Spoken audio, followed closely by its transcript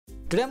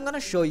Today I'm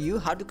gonna show you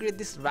how to create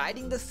this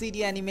riding the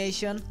CD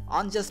animation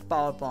on just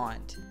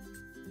PowerPoint.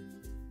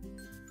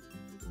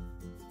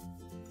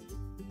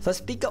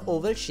 First pick a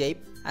oval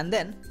shape and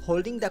then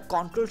holding the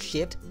Ctrl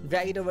Shift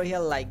drag it over here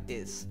like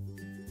this.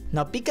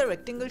 Now pick a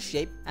rectangle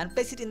shape and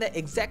place it in the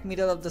exact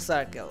middle of the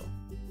circle.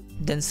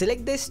 Then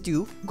select these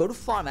two, go to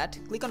Format,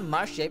 click on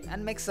Merge Shape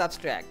and make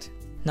Subtract.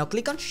 Now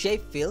click on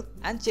Shape Fill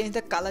and change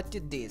the color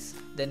to this.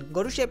 Then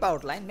go to Shape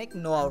Outline, make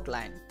no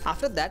outline.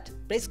 After that,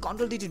 press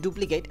Ctrl D to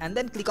duplicate and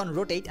then click on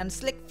Rotate and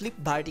select Flip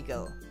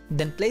Vertical.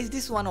 Then place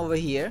this one over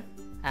here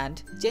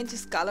and change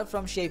its color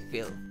from Shape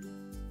Fill.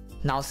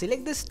 Now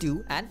select these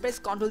two and press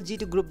Ctrl G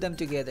to group them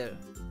together.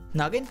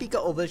 Now again pick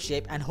a oval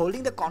shape and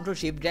holding the Ctrl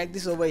Shift drag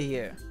this over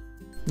here.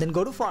 Then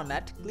go to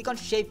Format, click on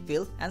Shape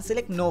Fill and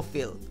select No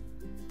Fill.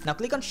 Now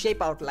click on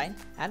Shape Outline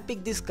and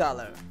pick this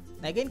color.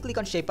 Again click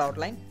on Shape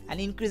Outline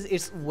and increase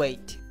its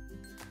weight.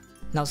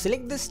 Now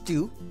select this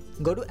two,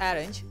 go to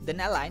Arrange, then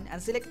Align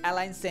and select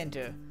Align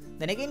Center.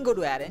 Then again go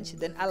to Arrange,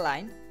 then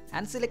Align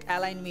and select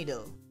Align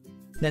Middle.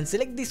 Then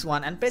select this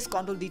one and press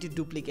Ctrl D to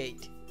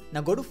duplicate. Now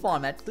go to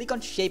Format, click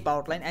on Shape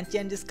Outline and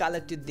change this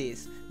color to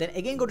this. Then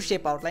again go to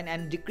Shape Outline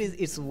and decrease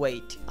its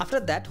weight. After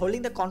that,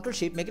 holding the Ctrl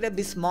Shift, make it a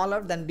bit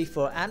smaller than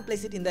before and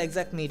place it in the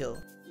exact middle.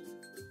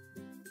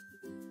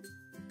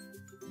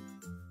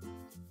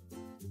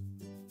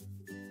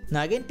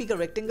 Now again pick a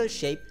rectangle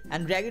shape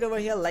and drag it over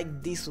here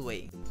like this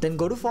way. Then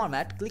go to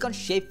Format, click on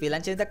Shape Fill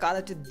and change the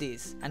color to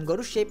this. And go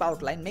to Shape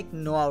Outline, make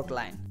no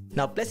outline.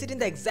 Now place it in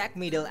the exact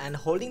middle and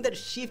holding the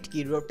Shift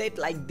key rotate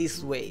like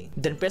this way.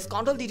 Then press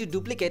Ctrl D to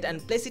duplicate and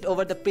place it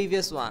over the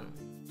previous one.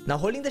 Now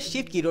holding the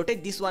Shift key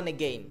rotate this one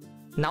again.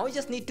 Now we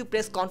just need to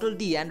press Ctrl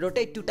D and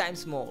rotate 2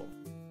 times more.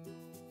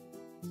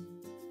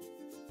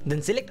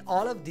 Then select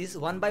all of these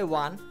one by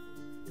one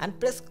and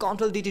press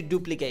Ctrl D to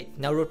duplicate.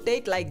 Now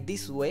rotate like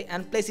this way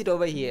and place it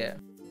over here.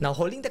 Now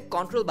holding the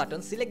Ctrl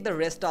button, select the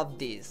rest of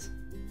these.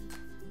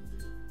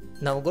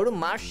 Now go to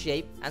Merge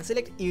Shape and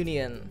select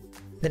Union.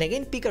 Then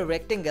again pick a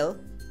rectangle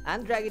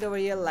and drag it over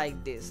here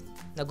like this.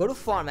 Now go to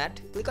Format,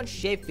 click on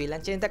Shape Fill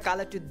and change the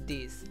color to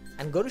this.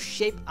 And go to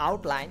Shape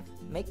Outline,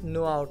 make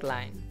no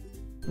outline.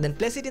 Then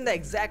place it in the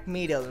exact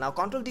middle. Now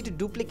Ctrl D to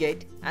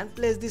duplicate and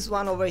place this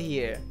one over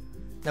here.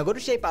 Now go to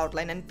Shape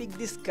Outline and pick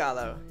this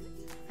color.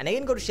 And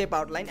again go to Shape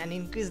Outline and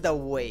increase the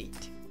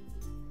weight.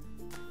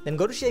 Then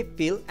go to Shape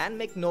Fill and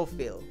make no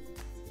fill.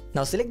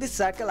 Now select this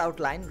circle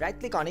outline, right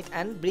click on it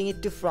and bring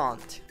it to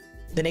front.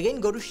 Then again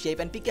go to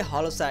Shape and pick a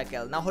hollow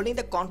circle. Now holding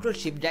the Ctrl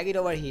Shift, drag it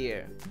over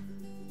here.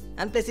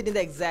 And place it in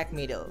the exact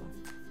middle.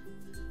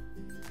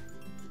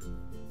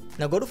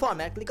 Now go to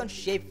Format, click on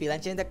Shape Fill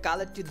and change the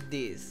color to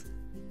this.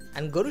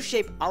 And go to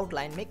Shape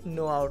Outline, make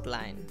no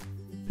outline.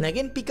 Now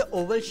again pick a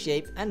oval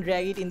shape and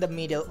drag it in the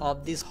middle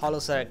of this hollow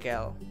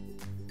circle.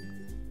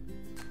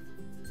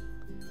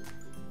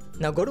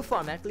 Now go to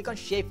Format, click on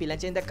Shape Fill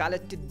and change the color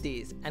to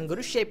this. And go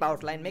to Shape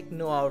Outline, make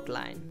no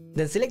outline.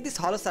 Then select this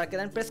hollow circle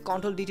and press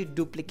Ctrl D to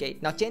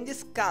duplicate. Now change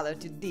this color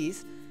to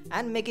this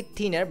and make it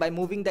thinner by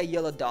moving the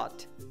yellow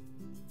dot.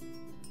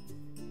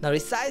 Now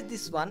resize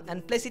this one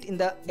and place it in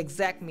the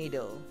exact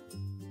middle.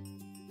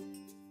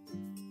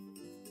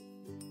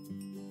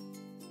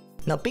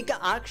 Now pick an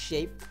arc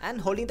shape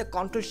and holding the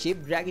Ctrl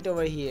Shift, drag it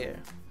over here.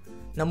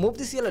 Now move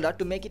this yellow dot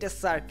to make it a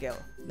circle.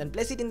 Then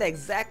place it in the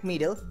exact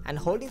middle and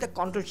holding the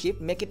Ctrl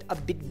Shift, make it a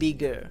bit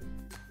bigger.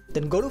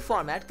 Then go to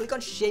Format, click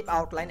on Shape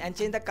Outline and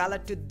change the color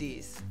to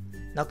this.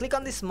 Now click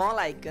on the small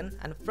icon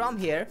and from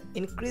here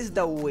increase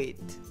the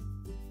width.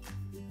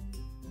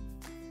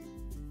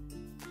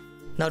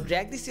 Now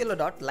drag this yellow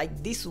dot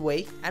like this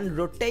way and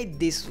rotate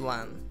this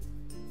one.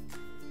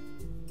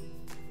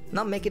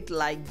 Now make it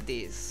like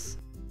this.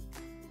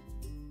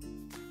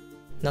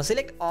 Now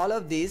select all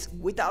of these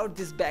without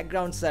this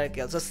background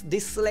circle. So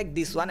select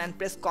this one and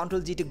press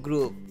Ctrl G to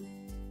group.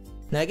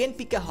 Now again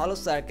pick a hollow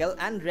circle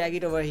and drag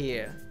it over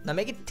here. Now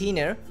make it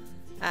thinner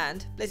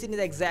and place it in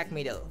the exact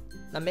middle.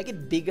 Now make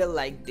it bigger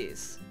like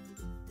this.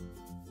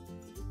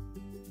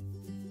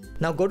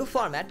 Now go to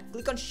Format,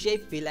 click on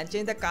Shape Fill and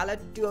change the color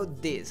to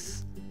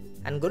this.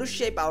 And go to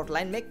Shape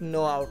Outline, make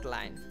no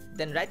outline.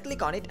 Then right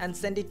click on it and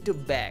send it to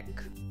back.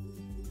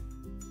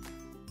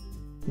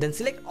 Then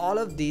select all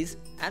of these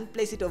and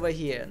place it over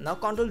here. Now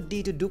Ctrl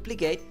D to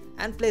duplicate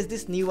and place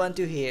this new one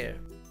to here.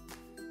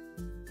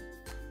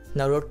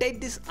 Now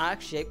rotate this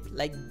arc shape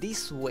like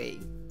this way.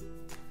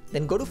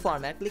 Then go to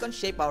Format, click on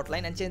Shape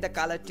Outline and change the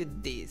color to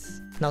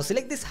this. Now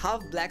select this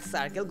half black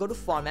circle, go to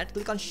Format,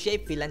 click on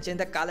Shape Fill and change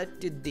the color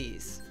to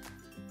this.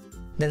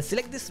 Then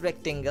select this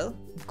rectangle,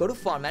 go to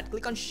Format,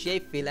 click on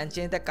Shape Fill and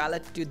change the color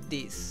to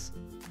this.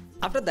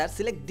 After that,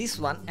 select this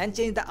one and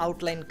change the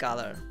outline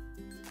color.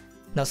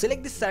 Now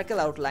select this circle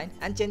outline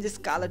and change this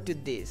color to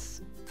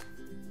this.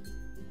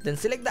 Then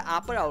select the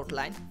upper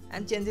outline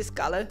and change this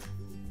color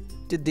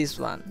to this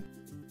one.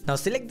 Now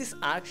select this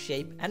arc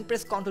shape and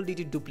press Ctrl D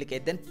to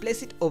duplicate, then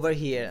place it over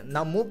here.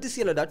 Now move this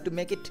yellow dot to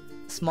make it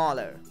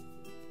smaller.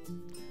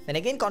 Then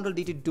again Ctrl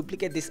D to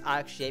duplicate this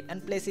arc shape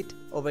and place it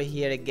over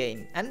here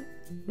again and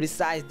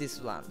resize this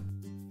one.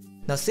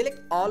 Now select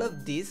all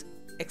of these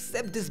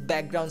except this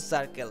background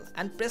circle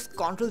and press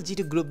Ctrl G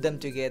to group them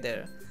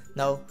together.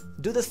 Now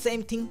do the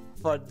same thing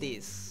for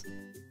this.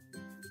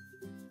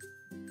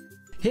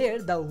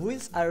 Here the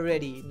wheels are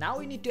ready. Now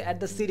we need to add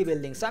the city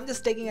building. So I'm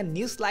just taking a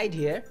new slide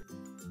here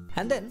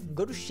and then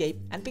go to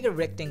shape and pick a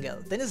rectangle.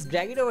 Then just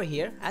drag it over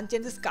here and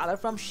change this color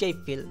from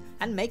shape fill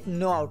and make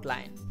no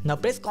outline. Now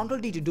press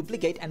Ctrl D to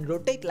duplicate and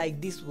rotate like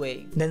this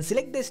way. Then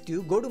select these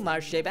two, go to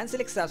merge shape and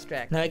select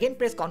subtract. Now again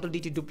press Ctrl D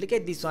to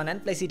duplicate this one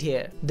and place it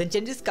here. Then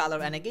change this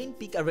color and again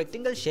pick a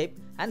rectangle shape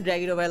and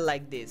drag it over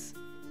like this.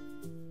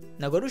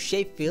 Now go to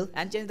shape fill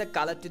and change the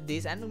color to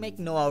this and make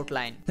no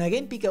outline. Now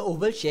again pick a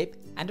oval shape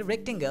and a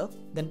rectangle,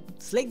 then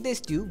select these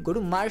two, go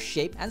to merge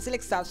shape and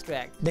select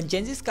subtract. Then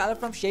change this color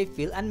from shape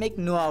fill and make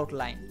no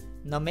outline.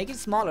 Now make it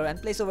smaller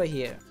and place over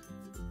here.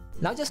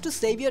 Now just to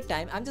save your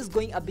time, I'm just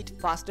going a bit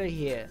faster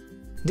here.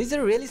 These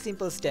are really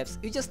simple steps,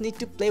 you just need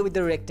to play with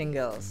the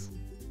rectangles.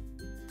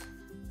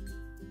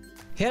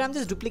 Here I'm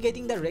just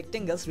duplicating the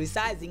rectangles,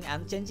 resizing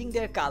and changing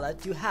their color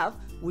to have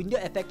window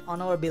effect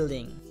on our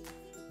building.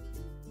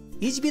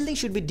 Each building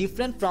should be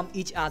different from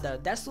each other,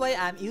 that's why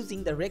I am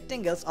using the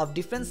rectangles of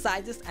different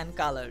sizes and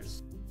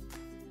colors.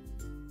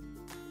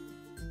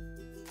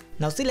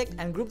 Now select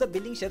and group the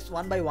building shapes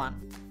one by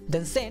one.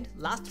 Then send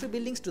last 3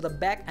 buildings to the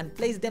back and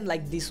place them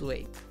like this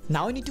way.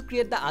 Now we need to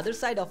create the other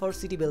side of our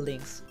city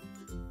buildings.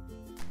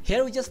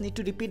 Here we just need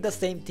to repeat the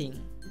same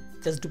thing.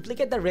 Just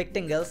duplicate the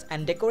rectangles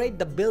and decorate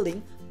the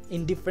building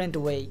in different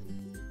way.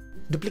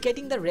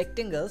 Duplicating the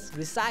rectangles,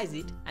 resize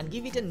it and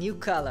give it a new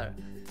color.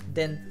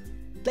 Then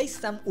place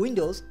some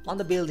windows on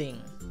the building.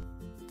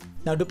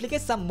 Now duplicate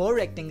some more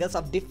rectangles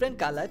of different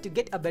color to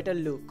get a better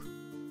look.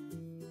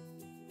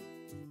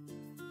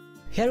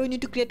 Here we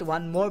need to create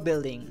one more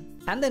building.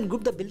 And then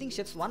group the building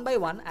shapes one by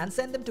one and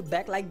send them to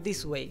back like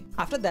this way.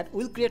 After that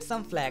we'll create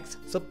some flags.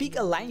 So pick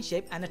a line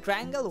shape and a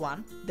triangle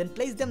one, then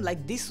place them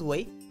like this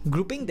way.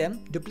 Grouping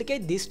them,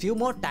 duplicate these few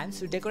more times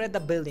to decorate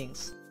the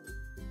buildings.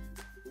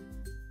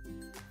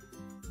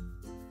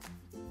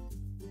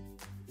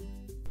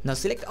 Now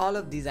select all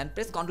of these and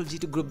press Ctrl G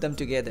to group them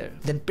together.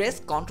 Then press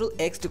Ctrl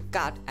X to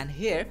cut and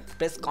here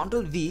press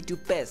Ctrl V to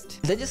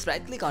paste. Then just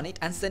right click on it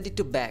and send it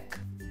to back.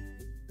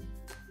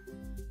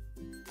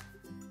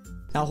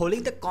 Now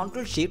holding the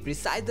Ctrl Shift,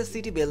 resize the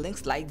city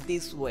buildings like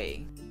this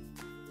way.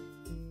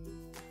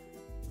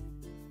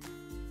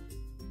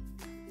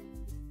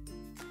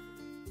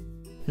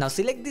 Now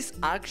select this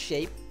arc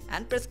shape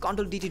and press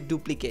Ctrl D to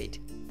duplicate.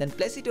 Then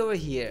place it over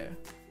here.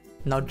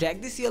 Now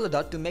drag this yellow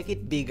dot to make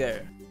it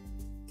bigger.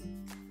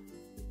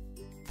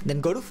 Then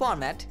go to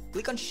format,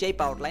 click on shape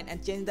outline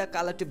and change the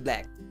color to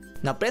black.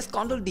 Now press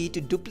Ctrl D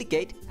to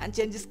duplicate and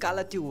change this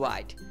color to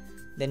white.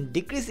 Then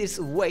decrease its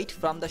weight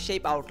from the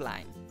shape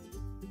outline.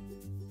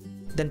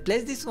 Then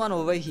place this one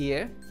over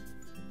here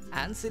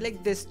and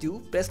select these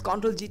two, press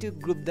Ctrl G to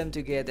group them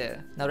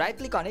together. Now right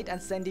click on it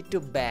and send it to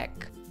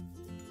back.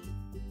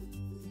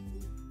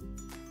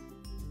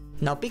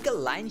 Now pick a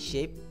line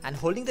shape and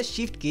holding the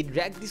shift key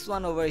drag this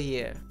one over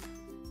here.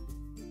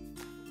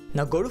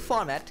 Now go to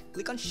format,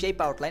 click on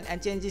shape outline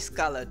and change this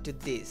color to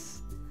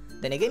this.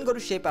 Then again go to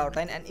shape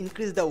outline and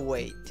increase the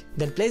weight.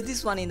 Then place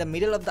this one in the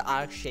middle of the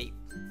arc shape.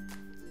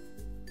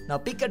 Now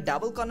pick a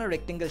double corner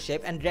rectangle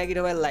shape and drag it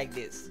over like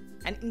this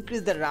and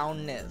increase the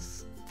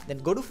roundness. Then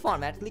go to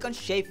format, click on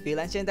shape fill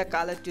and change the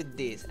color to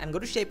this and go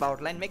to shape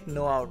outline, make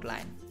no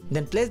outline.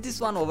 Then place this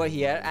one over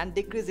here and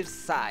decrease its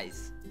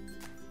size.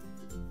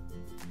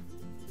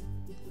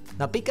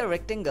 Now pick a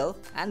rectangle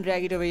and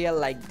drag it over here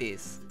like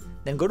this.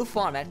 Then go to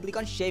format, click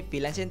on shape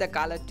fill and change the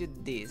color to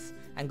this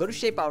and go to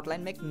shape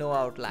outline, make no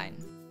outline.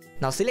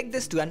 Now select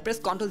these two and press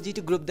Ctrl G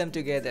to group them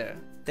together.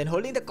 Then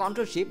holding the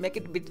Ctrl Shift, make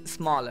it a bit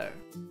smaller.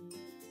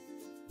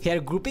 Here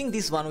grouping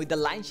this one with the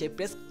line shape,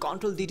 press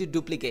Ctrl D to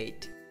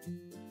duplicate.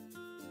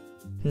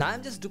 Now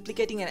I'm just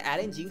duplicating and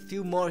arranging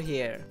few more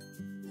here.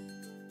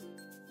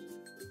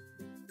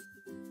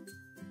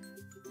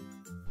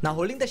 Now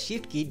holding the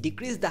shift key,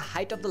 decrease the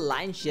height of the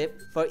line shape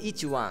for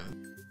each one.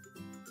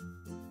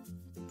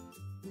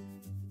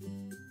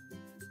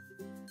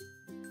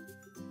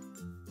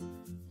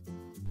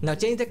 Now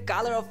change the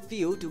color of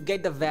few to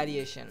get the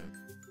variation.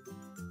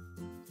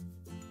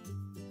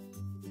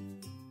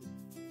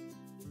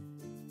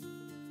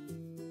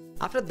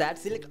 After that,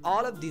 select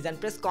all of these and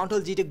press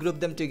Ctrl G to group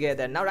them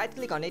together. Now right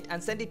click on it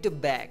and send it to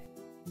back.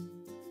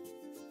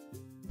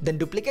 Then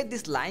duplicate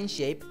this line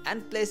shape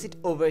and place it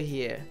over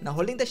here. Now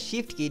holding the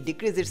shift key,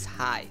 decrease its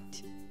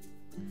height.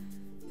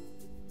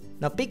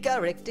 Now pick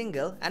a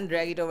rectangle and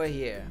drag it over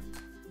here.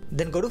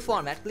 Then go to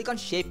format, click on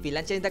shape fill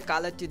and change the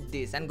color to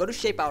this and go to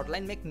shape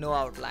outline, make no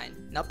outline.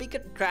 Now pick a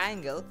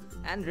triangle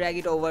and drag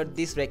it over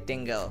this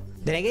rectangle.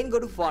 Then again go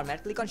to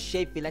format, click on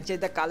shape fill and change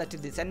the color to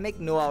this and make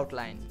no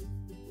outline.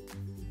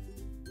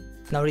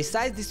 Now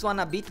resize this one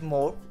a bit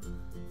more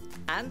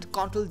and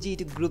Ctrl G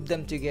to group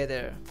them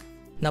together.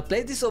 Now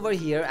place this over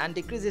here and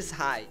decrease its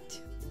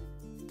height.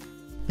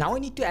 Now we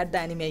need to add the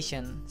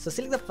animation. So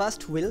select the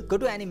first wheel, go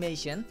to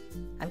animation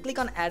and click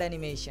on add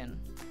animation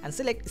and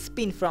select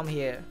spin from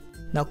here.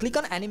 Now click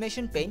on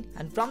Animation Pane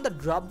and from the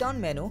drop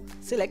down menu,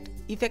 select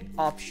Effect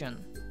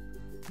option.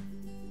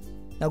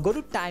 Now go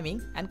to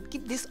Timing and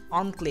keep this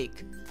on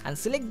click and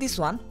select this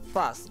one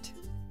first.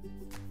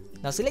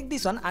 Now select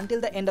this one until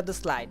the end of the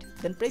slide,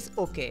 then press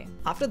OK.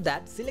 After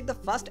that, select the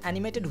first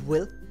animated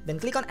wheel, then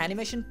click on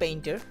Animation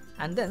Painter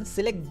and then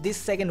select this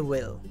second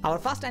wheel. Our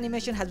first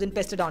animation has been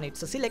pasted on it,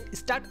 so select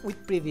Start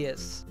with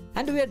Previous.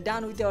 And we are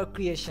done with our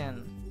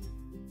creation.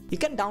 You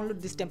can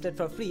download this template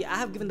for free. I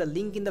have given the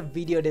link in the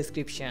video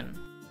description.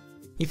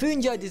 If you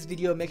enjoyed this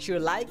video, make sure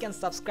to like and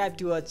subscribe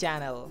to our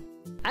channel.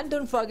 And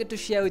don't forget to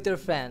share with your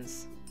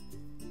friends.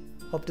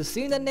 Hope to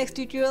see you in the next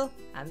tutorial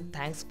and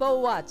thanks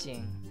for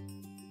watching.